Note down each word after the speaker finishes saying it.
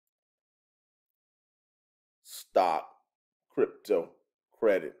stock, crypto,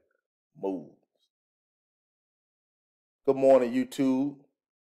 credit moves. Good morning, YouTube.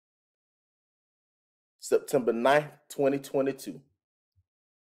 September 9th, 2022.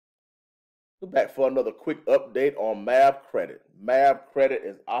 We're back for another quick update on Mabcredit. Mabcredit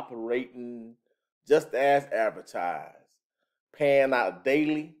is operating just as advertised, paying out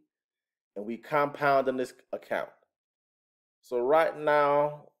daily, and we compounding this account. So right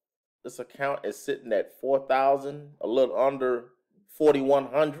now, this account is sitting at 4,000, a little under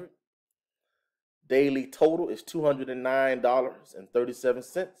 4,100. Daily total is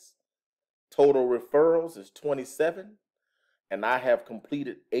 $209.37. Total referrals is 27, and I have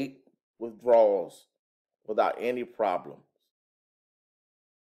completed 8 withdrawals without any problems.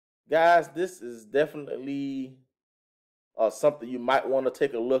 Guys, this is definitely something you might want to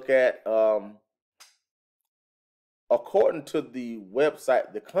take a look at. According to the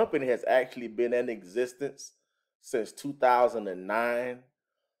website, the company has actually been in existence since 2009.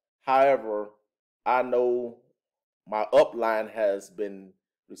 However, I know my upline has been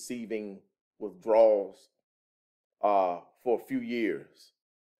receiving withdrawals for a few years.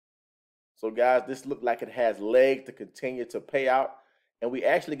 So guys, this looks like it has legs to continue to pay out. And we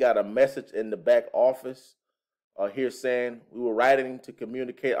actually got a message in the back office here saying we were writing to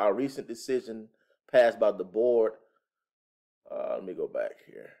communicate our recent decision passed by the board. Let me go back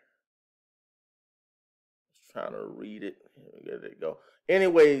here. Just trying to read it. There it go.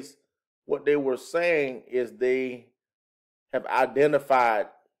 Anyways, what they were saying is they have identified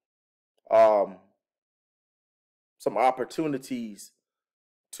some opportunities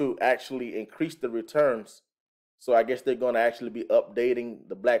to actually increase the returns. So I guess they're going to actually be updating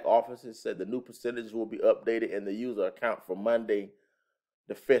the black offices. Said the new percentages will be updated in the user account for Monday,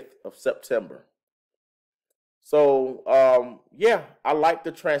 the 5th of September. So, yeah, I like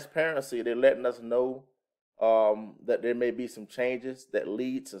the transparency. They're letting us know that there may be some changes that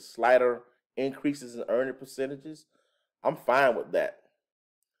lead to slighter increases in earning percentages. I'm fine with that.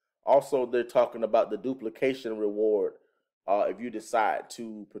 Also, they're talking about the duplication reward if you decide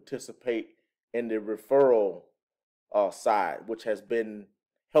to participate in the referral side, which has been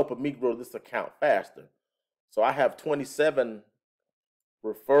helping me grow this account faster. So I have 27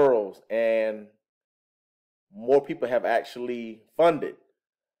 referrals and more people have actually funded.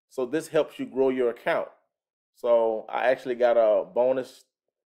 So this helps you grow your account. So I actually got a bonus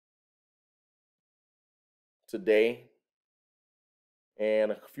today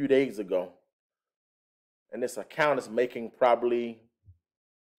and a few days ago. And this account is making probably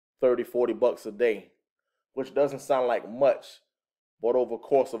 30, 40 bucks a day, which doesn't sound like much, but over the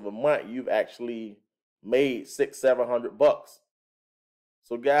course of a month, you've actually made 600-700 bucks.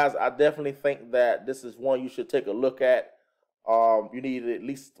 So guys, I definitely think that this is one you should take a look at. You need at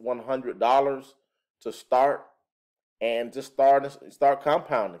least $100 to start, and just start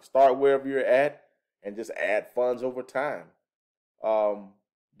compounding. Start wherever you're at and just add funds over time.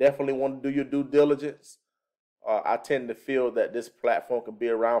 Definitely want to do your due diligence. I tend to feel that this platform can be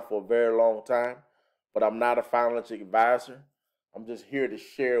around for a very long time, but I'm not a financial advisor. I'm just here to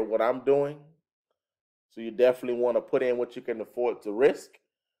share what I'm doing. So you definitely want to put in what you can afford to risk.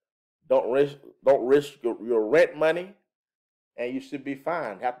 Don't risk your rent money, and you should be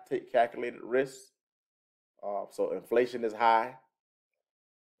fine. You have to take calculated risks. So inflation is high,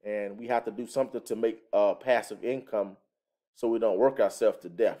 and we have to do something to make passive income so we don't work ourselves to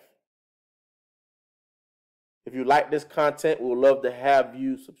death. If you like this content, we would love to have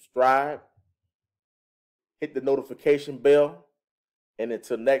you subscribe, hit the notification bell, and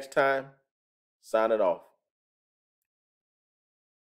until next time, signing off.